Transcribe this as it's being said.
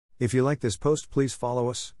If you like this post, please follow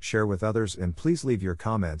us, share with others, and please leave your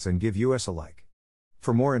comments and give us a like.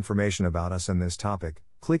 For more information about us and this topic,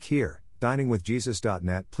 click here,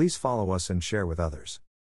 diningwithjesus.net. Please follow us and share with others.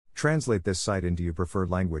 Translate this site into your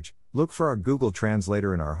preferred language. Look for our Google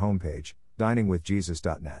Translator in our homepage,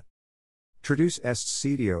 diningwithjesus.net. Traduce este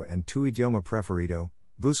sitio en tu idioma preferido.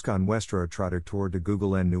 Busca nuestro traductor de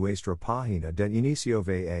Google en nuestra página de inicio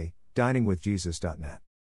va, diningwithjesus.net.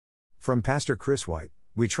 From Pastor Chris White,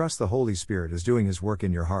 we trust the Holy Spirit is doing His work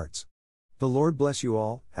in your hearts. The Lord bless you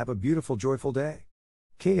all. Have a beautiful, joyful day.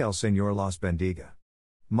 Que el Señor los bendiga.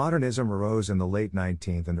 Modernism arose in the late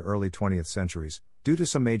 19th and early 20th centuries, due to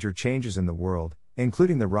some major changes in the world,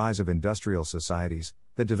 including the rise of industrial societies,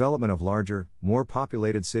 the development of larger, more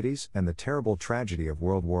populated cities, and the terrible tragedy of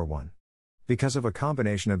World War I. Because of a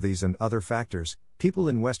combination of these and other factors, people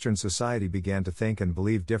in Western society began to think and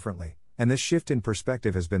believe differently, and this shift in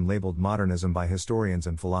perspective has been labeled modernism by historians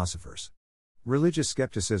and philosophers. Religious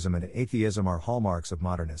skepticism and atheism are hallmarks of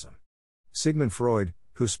modernism. Sigmund Freud,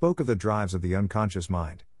 who spoke of the drives of the unconscious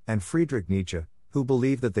mind, and Friedrich Nietzsche, who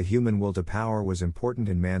believed that the human will to power was important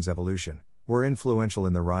in man's evolution, were influential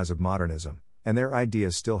in the rise of modernism, and their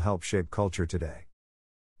ideas still help shape culture today.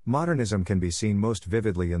 Modernism can be seen most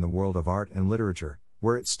vividly in the world of art and literature,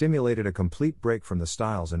 where it stimulated a complete break from the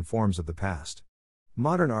styles and forms of the past.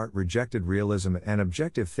 Modern art rejected realism and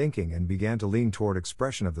objective thinking and began to lean toward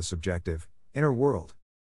expression of the subjective, inner world.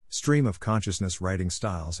 Stream of consciousness writing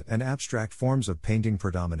styles and abstract forms of painting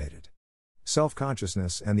predominated.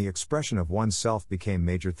 Self-consciousness and the expression of oneself became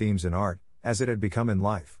major themes in art, as it had become in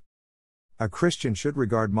life. A Christian should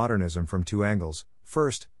regard modernism from two angles.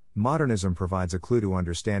 First, modernism provides a clue to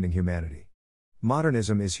understanding humanity.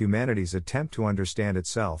 Modernism is humanity's attempt to understand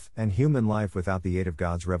itself and human life without the aid of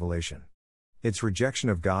God's revelation. Its rejection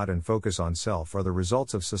of God and focus on self are the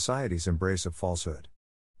results of society's embrace of falsehood.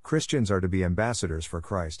 Christians are to be ambassadors for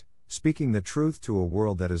Christ, speaking the truth to a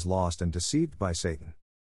world that is lost and deceived by Satan.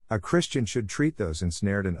 A Christian should treat those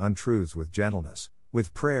ensnared in untruths with gentleness,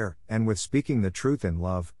 with prayer, and with speaking the truth in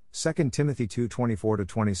love. 2 Timothy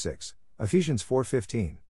 2:24-26, Ephesians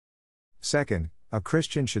 4:15. Second, a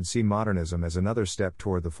Christian should see modernism as another step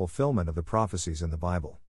toward the fulfillment of the prophecies in the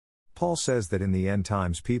Bible. Paul says that in the end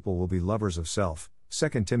times people will be lovers of self,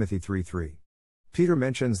 2 Timothy 3:3. Peter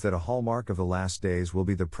mentions that a hallmark of the last days will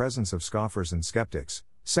be the presence of scoffers and skeptics,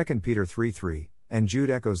 2 Peter 3:3, and Jude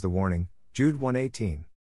echoes the warning, Jude 1:18.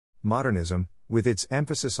 Modernism, with its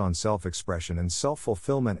emphasis on self-expression and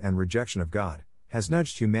self-fulfillment and rejection of God, has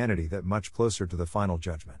nudged humanity that much closer to the final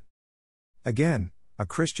judgment. Again, a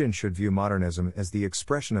Christian should view modernism as the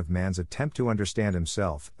expression of man's attempt to understand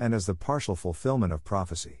himself and as the partial fulfillment of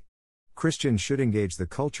prophecy. Christians should engage the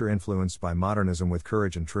culture influenced by modernism with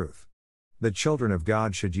courage and truth. The children of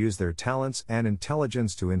God should use their talents and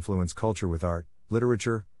intelligence to influence culture with art,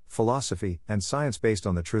 literature, philosophy, and science based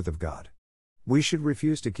on the truth of God. We should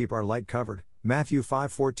refuse to keep our light covered, Matthew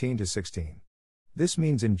 5:14-16. This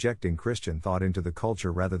means injecting Christian thought into the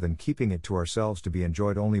culture rather than keeping it to ourselves to be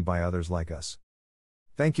enjoyed only by others like us.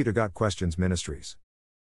 Thank you to Got Questions Ministries.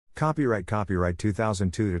 Copyright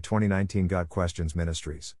 2002 to 2019 Got Questions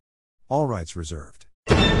Ministries. All rights reserved.